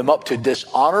 God gave them up to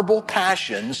dishonorable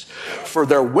passions, for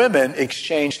their women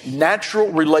exchanged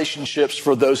natural relationships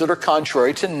for those that are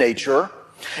contrary to nature.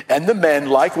 And the men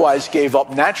likewise gave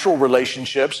up natural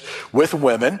relationships with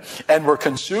women and were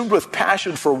consumed with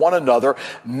passion for one another,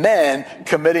 men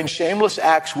committing shameless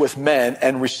acts with men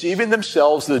and receiving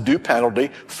themselves the due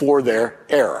penalty for their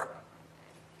error.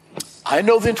 I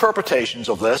know the interpretations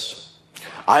of this.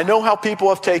 I know how people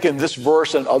have taken this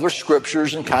verse and other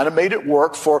scriptures and kind of made it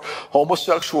work for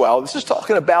homosexuality. This is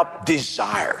talking about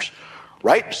desires.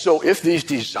 Right? So if these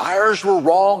desires were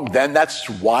wrong, then that's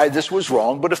why this was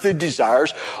wrong. But if the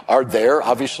desires are there,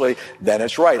 obviously, then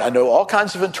it's right. I know all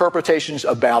kinds of interpretations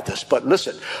about this. But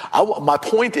listen, my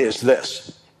point is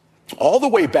this. All the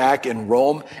way back in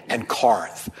Rome and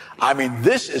Corinth, I mean,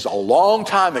 this is a long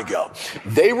time ago.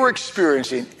 They were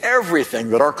experiencing everything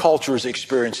that our culture is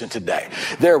experiencing today.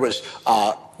 There was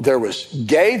There was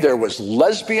gay, there was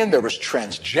lesbian, there was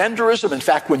transgenderism. In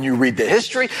fact, when you read the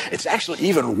history, it's actually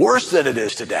even worse than it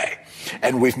is today.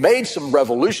 And we've made some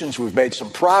revolutions, we've made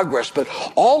some progress, but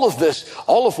all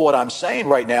of what I'm saying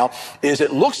right now is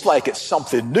it looks like it's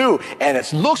something new, and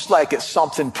it looks like it's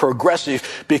something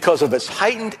progressive because of its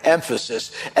heightened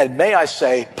emphasis, and may I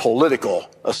say, political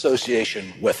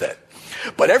association with it.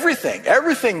 But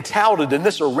everything touted in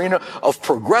this arena of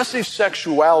progressive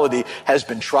sexuality has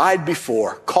been tried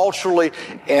before, culturally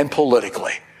and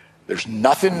politically. There's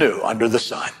nothing new under the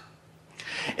sun.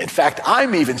 In fact,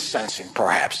 I'm even sensing,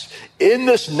 perhaps, in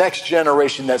this next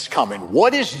generation that's coming,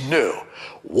 what is new,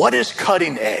 what is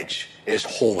cutting edge is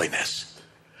holiness.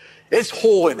 It's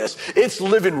holiness. It's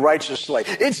living righteously.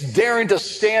 It's daring to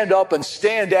stand up and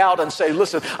stand out and say,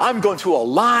 listen, I'm going to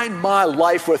align my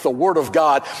life with the Word of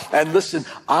God. And listen,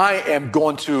 I am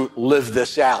going to live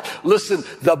this out. Listen,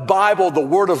 the Bible, the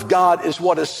Word of God, is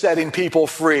what is setting people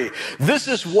free. This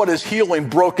is what is healing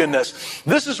brokenness.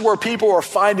 This is where people are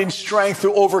finding strength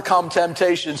to overcome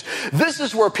temptations. This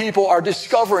is where people are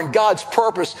discovering God's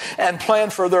purpose and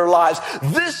plan for their lives.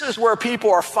 This is where people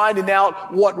are finding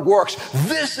out what works.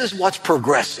 This is what's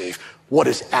progressive. What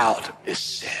is out is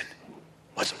sin.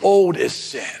 What's old is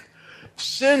sin.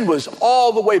 Sin was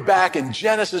all the way back in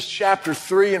Genesis chapter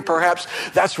 3, and perhaps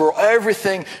that's where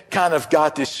everything kind of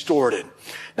got distorted.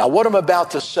 Now, what I'm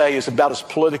about to say is about as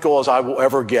political as I will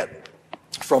ever get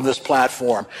from this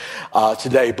platform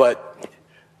today,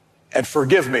 and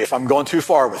forgive me if I'm going too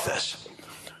far with this,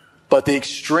 but the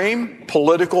extreme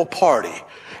political party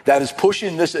that is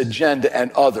pushing this agenda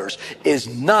and others is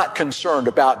not concerned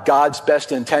about God's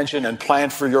best intention and plan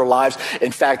for your lives.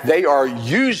 In fact, they are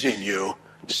using you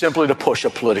simply to push a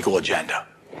political agenda.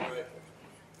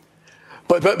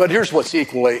 But here's what's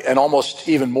equally and almost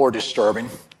even more disturbing,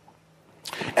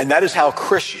 and that is how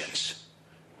Christians,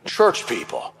 church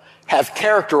people, have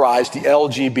characterized the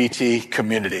LGBT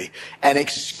community and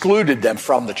excluded them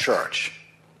from the church.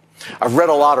 I've read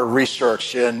a lot of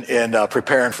research in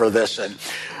preparing for this, and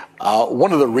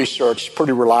one of the research,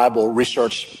 pretty reliable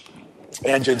research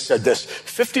engine said this: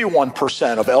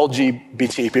 51% of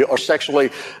LGBT people or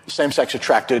sexually same-sex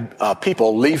attracted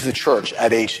people leave the church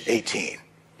at age 18.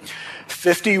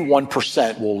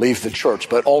 51% will leave the church,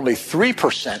 but only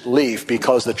 3% leave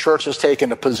because the church has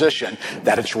taken a position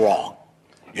that it's wrong.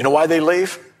 You know why they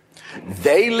leave?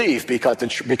 They leave because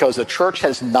the church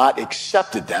has not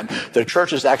accepted them. The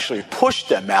church has actually pushed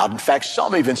them out. In fact,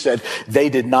 some even said they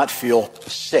did not feel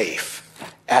safe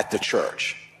at the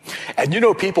church. And you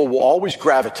know, people will always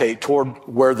gravitate toward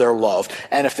where they're loved.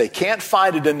 And if they can't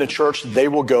find it in the church, they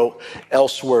will go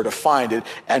elsewhere to find it.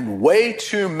 And way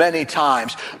too many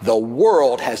times, the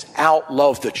world has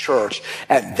outloved the church.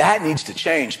 And that needs to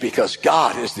change because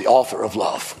God is the author of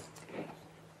love.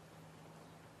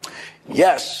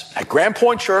 Yes, at Grand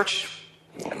Point Church,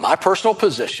 my personal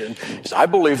position is I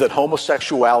believe that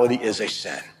homosexuality is a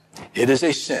sin. It is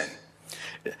a sin.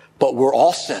 But we're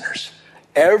all sinners.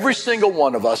 Every single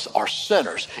one of us are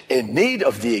sinners in need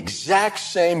of the exact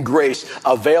same grace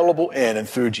available in and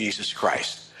through Jesus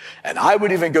Christ. And I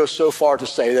would even go so far to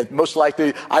say that most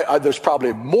likely there's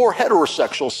probably more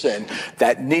heterosexual sin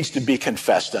that needs to be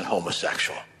confessed than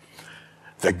homosexual.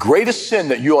 The greatest sin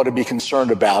that you ought to be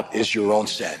concerned about is your own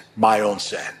sin, my own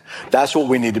sin. That's what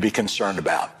we need to be concerned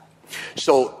about.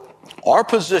 So our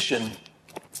position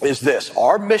is this: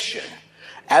 our mission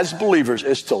as believers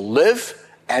is to live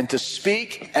and to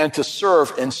speak and to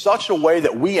serve in such a way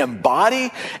that we embody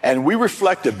and we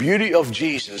reflect the beauty of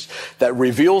Jesus that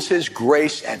reveals his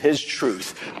grace and his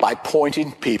truth by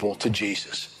pointing people to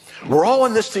Jesus. We're all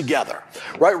in this together,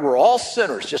 right? We're all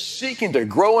sinners just seeking to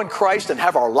grow in Christ and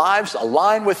have our lives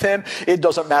align with him. It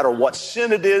doesn't matter what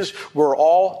sin it is. We're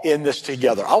all in this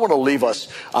together. I want to leave us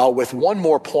with one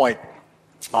more point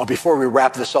before we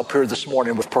wrap this up here this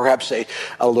morning with perhaps a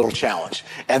little challenge.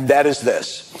 And that is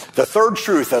this. The third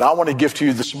truth that I want to give to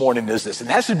you this morning is this. It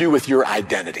has to do with your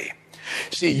identity.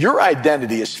 See, your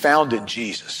identity is found in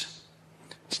Jesus.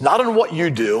 It's not in what you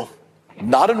do,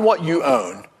 not in what you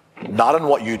own, not in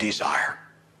what you desire.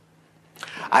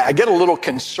 I get a little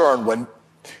concerned when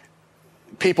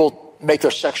people make their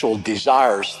sexual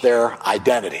desires their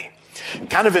identity.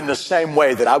 Kind of in the same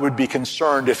way that I would be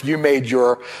concerned if you made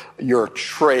your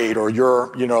trade or your,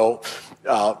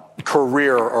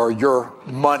 career or your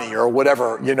money or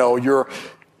whatever, your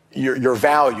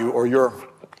value or your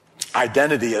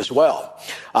identity as well.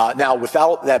 Now,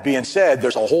 without that being said,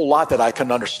 there's a whole lot that I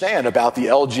can understand about the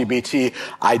LGBT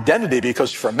identity,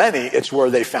 because for many, it's where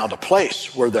they found a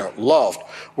place, where they're loved,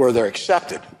 where they're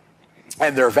accepted,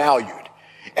 and they're valued.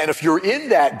 And if you're in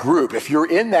that group, if you're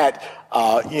in that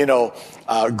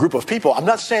group of people. I'm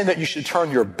not saying that you should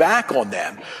turn your back on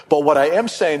them, but what I am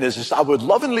saying is I would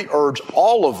lovingly urge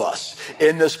all of us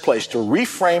in this place to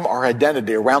reframe our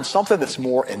identity around something that's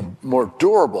more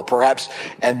durable, perhaps,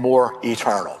 and more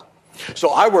eternal. So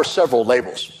I wear several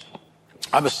labels.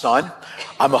 I'm a son.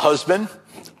 I'm a husband.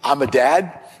 I'm a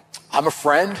dad. I'm a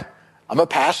friend. I'm a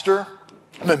pastor.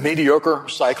 I'm a mediocre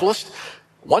cyclist.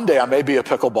 One day I may be a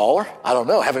pickleballer. I don't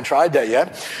know. Haven't tried that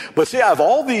yet. But see, I have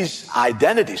all these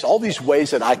identities, all these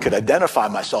ways that I could identify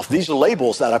myself, these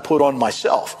labels that I put on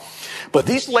myself. But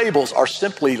these labels are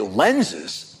simply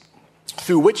lenses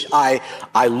through which I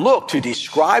look to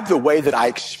describe the way that I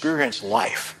experience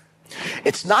life.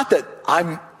 It's not that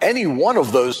I'm any one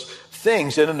of those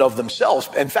things in and of themselves.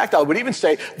 In fact, I would even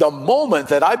say the moment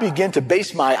that I begin to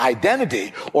base my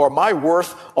identity or my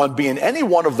worth on being any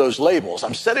one of those labels,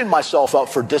 I'm setting myself up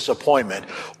for disappointment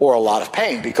or a lot of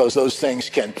pain, because those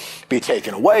things can be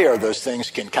taken away or those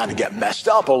things can kind of get messed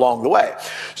up along the way.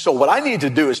 So what I need to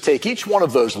do is take each one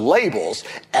of those labels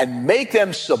and make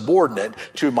them subordinate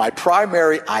to my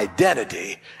primary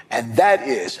identity, and that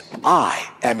is I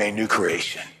am a new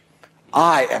creation.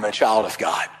 I am a child of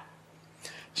God.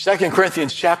 2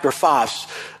 Corinthians chapter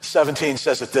 5:17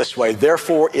 says it this way: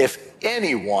 therefore, if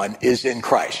anyone is in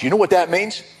Christ. You know what that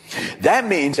means? That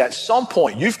means at some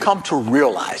point you've come to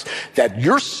realize that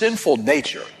your sinful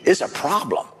nature is a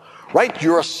problem, right?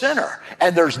 You're a sinner,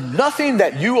 and there's nothing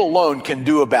that you alone can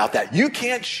do about that. You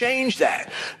can't change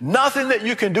that. Nothing that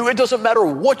you can do. It doesn't matter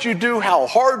what you do, how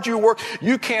hard you work.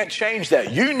 You can't change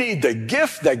that. You need the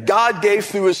gift that God gave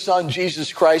through his son,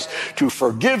 Jesus Christ, to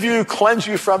forgive you, cleanse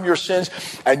you from your sins,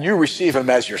 and you receive him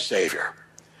as your Savior.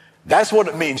 That's what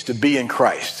it means to be in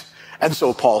Christ. And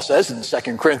so Paul says in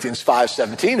 2 Corinthians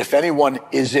 5:17, if anyone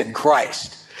is in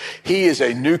Christ, he is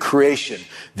a new creation.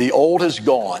 The old is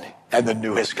gone and the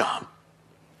new has come.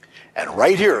 And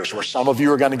right here is where some of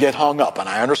you are going to get hung up, and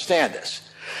I understand this.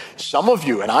 Some of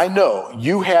you, and I know,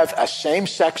 you have a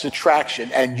same-sex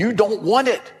attraction and you don't want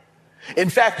it. In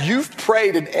fact, you've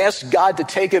prayed and asked God to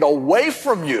take it away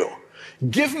from you.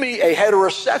 Give me a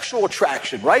heterosexual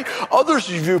attraction, right? Others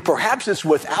of you, perhaps it's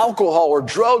with alcohol or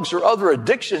drugs or other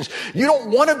addictions. You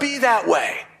don't want to be that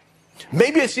way.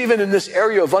 Maybe it's even in this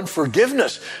area of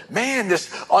unforgiveness. Man, this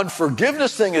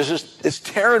unforgiveness thing it's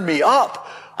tearing me up.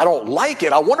 I don't like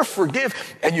it. I want to forgive.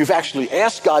 And you've actually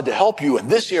asked God to help you in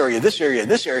this area, this area, and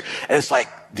this area. And it's like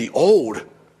the old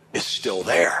is still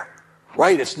there,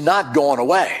 right? It's not going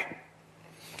away.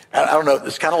 I don't know.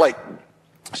 It's kind of like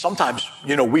sometimes,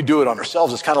 we do it on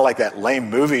ourselves. It's kind of like that lame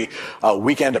movie,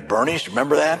 Weekend at Bernie's.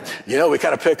 Remember that? We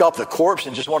kind of pick up the corpse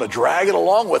and just want to drag it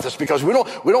along with us because we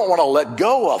don't want to let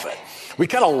go of it. We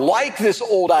kind of like this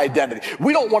old identity.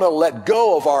 We don't want to let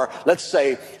go of our, let's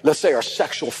say our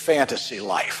sexual fantasy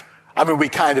life. I mean, we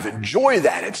kind of enjoy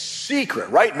that. It's secret,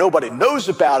 right? Nobody knows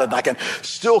about it, and I can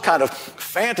still kind of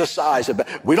fantasize about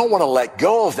it. We don't want to let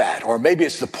go of that. Or maybe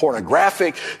it's the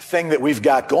pornographic thing that we've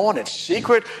got going. It's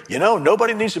secret.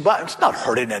 Nobody needs to buy it. It's not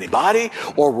hurting anybody.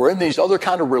 Or we're in these other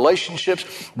kind of relationships.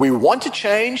 We want to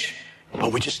change,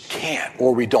 but we just can't,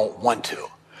 or we don't want to.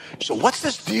 So what's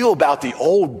this deal about the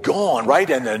old gone, right,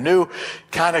 and the new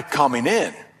kind of coming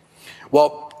in?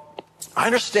 Well, I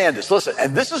understand this. Listen,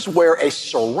 and this is where a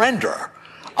surrender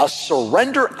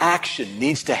action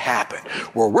needs to happen,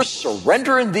 where we're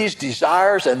surrendering these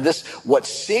desires and this, what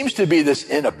seems to be this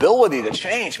inability to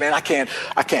change. Man, I can't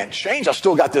change. I've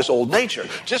still got this old nature.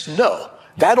 Just know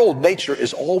that old nature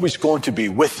is always going to be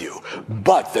with you,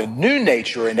 but the new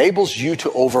nature enables you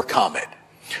to overcome it.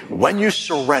 When you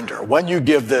surrender, when you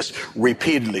give this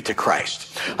repeatedly to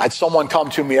Christ. I had someone come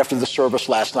to me after the service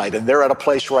last night, and they're at a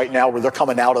place right now where they're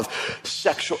coming out of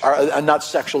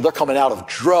they're coming out of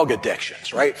drug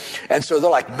addictions, right? And so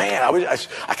they're like, man,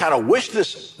 I kind of wish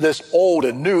this old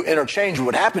and new interchange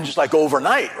would happen just like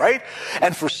overnight, right?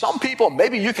 And for some people,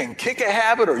 maybe you can kick a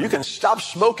habit or you can stop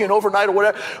smoking overnight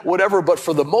or whatever, but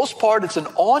for the most part, it's an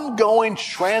ongoing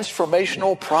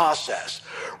transformational process.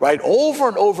 Right, over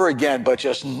and over again, but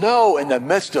just know in the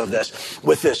midst of this,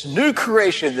 with this new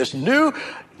creation, this new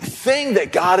thing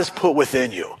that God has put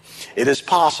within you, it is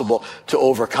possible to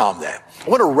overcome that. I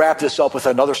want to wrap this up with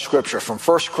another scripture from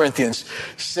 1 Corinthians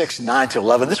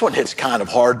 6:9-11. This one hits kind of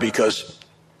hard because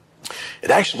it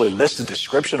actually lists the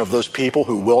description of those people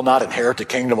who will not inherit the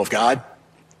kingdom of God.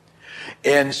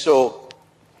 And so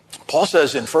Paul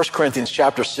says in 1 Corinthians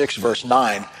chapter 6, verse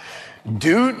 9,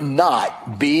 do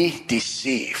not be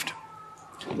deceived.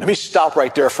 Let me stop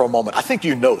right there for a moment. I think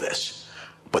you know this,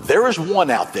 but there is one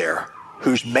out there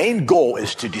whose main goal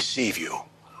is to deceive you.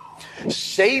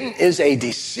 Satan is a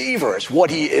deceiver. It's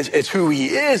what he is. It's who he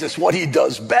is. It's what he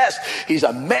does best. He's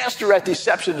a master at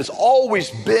deception. It's always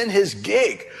been his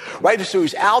gig, right? So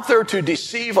he's out there to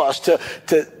deceive us, to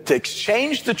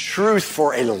exchange the truth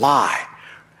for a lie.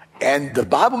 And the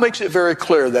Bible makes it very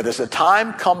clear that as the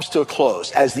time comes to a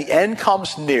close, as the end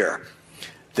comes near,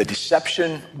 the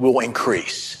deception will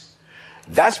increase.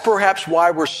 That's perhaps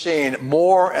why we're seeing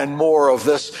more and more of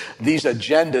these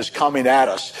agendas coming at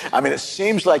us. I mean, it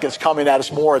seems like it's coming at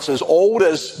us more. It's as old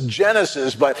as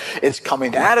Genesis, but it's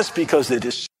coming at us because it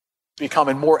is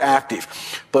becoming more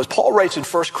active. But as Paul writes in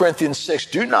 1 Corinthians 6,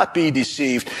 do not be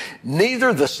deceived,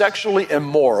 neither the sexually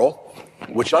immoral,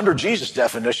 which under Jesus'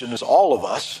 definition is all of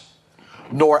us,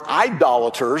 nor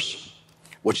idolaters,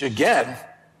 which again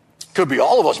could be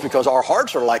all of us because our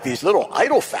hearts are like these little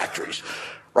idol factories.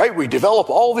 Right? We develop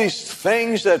all these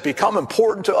things that become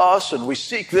important to us, and we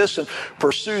seek this and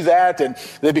pursue that, and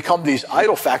they become these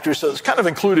idol factories. So it's kind of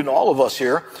including all of us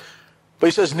here. But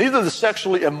he says, neither the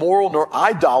sexually immoral, nor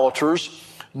idolaters,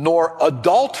 nor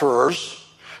adulterers,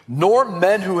 nor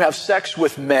men who have sex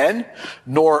with men,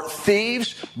 nor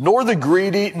thieves, nor the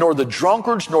greedy, nor the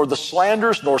drunkards, nor the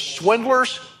slanderers, nor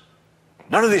swindlers.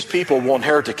 None of these people will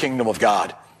inherit the kingdom of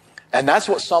God. And that's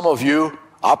what some of you,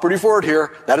 operative word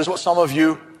here, that is what some of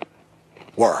you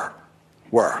were.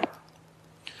 I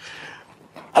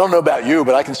don't know about you,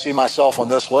 but I can see myself on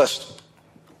this list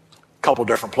a couple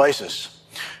different places.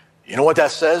 You know what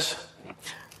that says?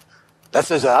 That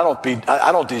says that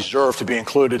I don't deserve to be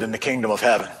included in the kingdom of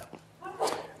heaven.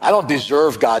 I don't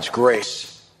deserve God's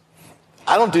grace.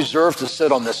 I don't deserve to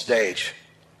sit on this stage.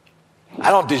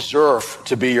 I don't deserve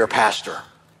to be your pastor.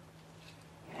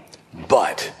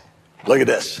 But, look at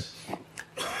this.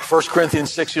 1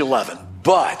 Corinthians 6:11.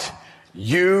 But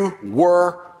you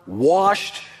were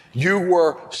washed, you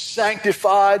were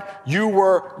sanctified, you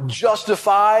were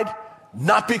justified,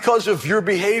 not because of your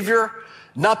behavior,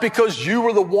 not because you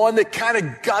were the one that kind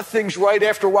of got things right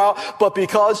after a while, but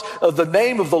because of the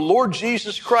name of the Lord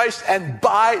Jesus Christ and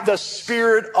by the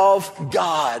Spirit of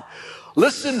God.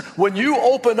 Listen, when you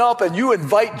open up and you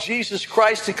invite Jesus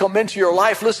Christ to come into your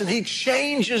life, listen, he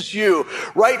changes you,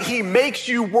 right? He makes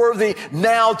you worthy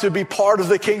now to be part of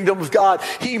the kingdom of God.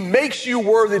 He makes you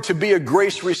worthy to be a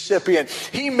grace recipient.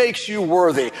 He makes you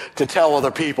worthy to tell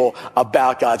other people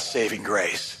about God's saving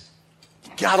grace.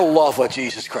 Gotta love what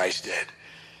Jesus Christ did.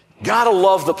 Gotta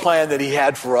love the plan that he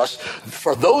had for us,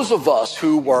 for those of us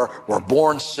who were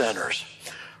born sinners.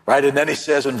 Right? And then he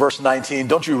says in verse 19,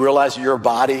 don't you realize that your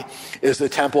body is the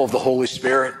temple of the Holy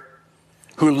Spirit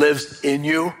who lives in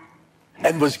you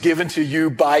and was given to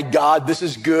you by God? This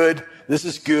is good. This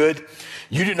is good.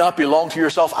 You do not belong to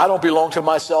yourself. I don't belong to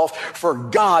myself. For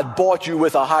God bought you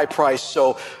with a high price.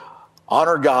 So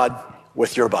honor God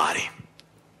with your body.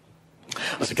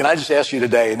 Listen, can I just ask you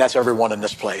today, and that's everyone in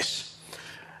this place,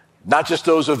 not just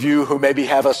those of you who maybe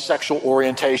have a sexual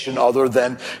orientation other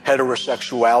than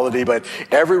heterosexuality, but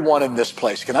everyone in this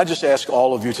place. Can I just ask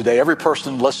all of you today, every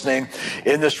person listening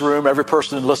in this room, every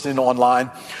person listening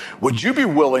online, would you be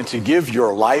willing to give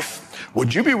your life?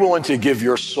 Would you be willing to give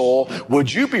your soul?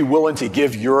 Would you be willing to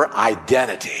give your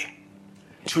identity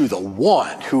to the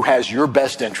one who has your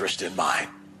best interest in mind?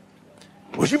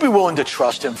 Would you be willing to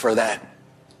trust him for that?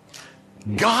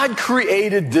 God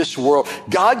created this world.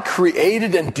 God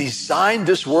created and designed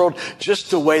this world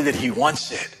just the way that he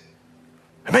wants it.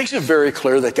 It makes it very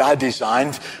clear that God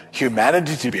designed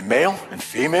humanity to be male and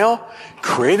female,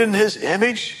 created in his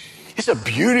image. It's a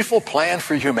beautiful plan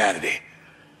for humanity.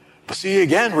 But see,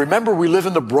 again, remember, we live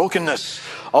in the brokenness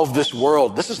of this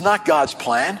world. This is not God's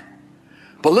plan.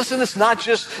 But listen, it's not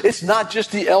just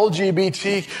the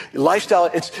LGBT lifestyle.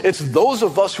 It's those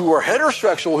of us who are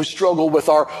heterosexual who struggle with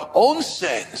our own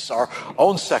sins, our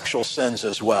own sexual sins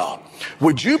as well.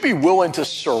 Would you be willing to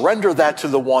surrender that to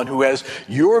the one who has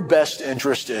your best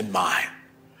interest in mind?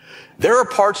 There are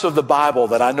parts of the Bible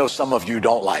that I know some of you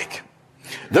don't like.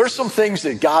 There's some things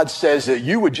that God says that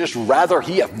you would just rather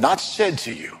he have not said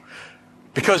to you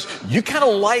because you kind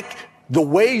of like the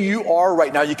way you are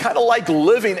right now. You kind of like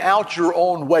living out your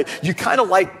own way. You kind of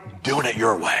like doing it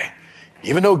your way,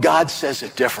 even though God says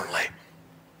it differently.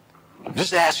 I'm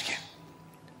just asking,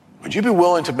 would you be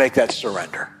willing to make that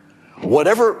surrender?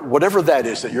 Whatever that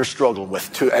is that you're struggling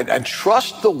with, and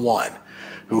trust the one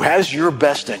who has your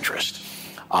best interest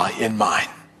in mind.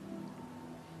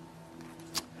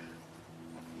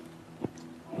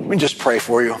 Let me just pray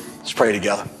for you. Let's pray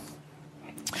together.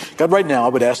 God, right now, I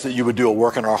would ask that you would do a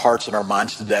work in our hearts and our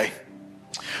minds today.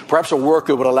 Perhaps a work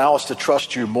that would allow us to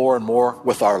trust you more and more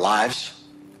with our lives.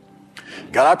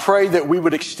 God, I pray that we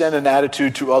would extend an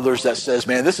attitude to others that says,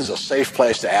 man, this is a safe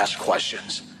place to ask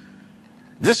questions.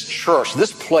 This church,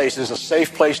 this place is a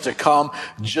safe place to come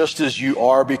just as you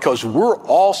are, because we're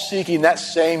all seeking that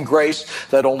same grace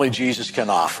that only Jesus can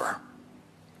offer.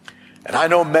 And I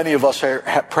know many of us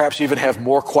perhaps even have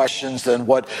more questions than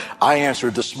what I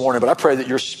answered this morning, but I pray that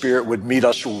your Spirit would meet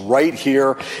us right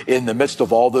here in the midst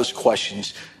of all those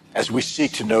questions as we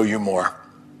seek to know you more.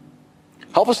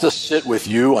 Help us to sit with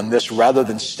you on this rather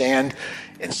than stand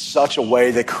in such a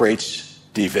way that creates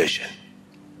division.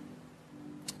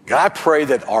 God, I pray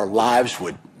that our lives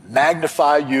would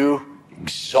magnify you,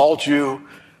 exalt you,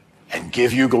 and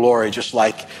give you glory, just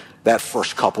like that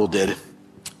first couple did,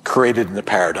 created in the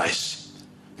paradise.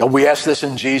 God, we ask this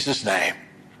in Jesus' name.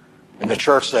 And the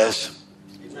church says,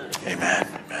 amen.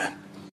 Amen.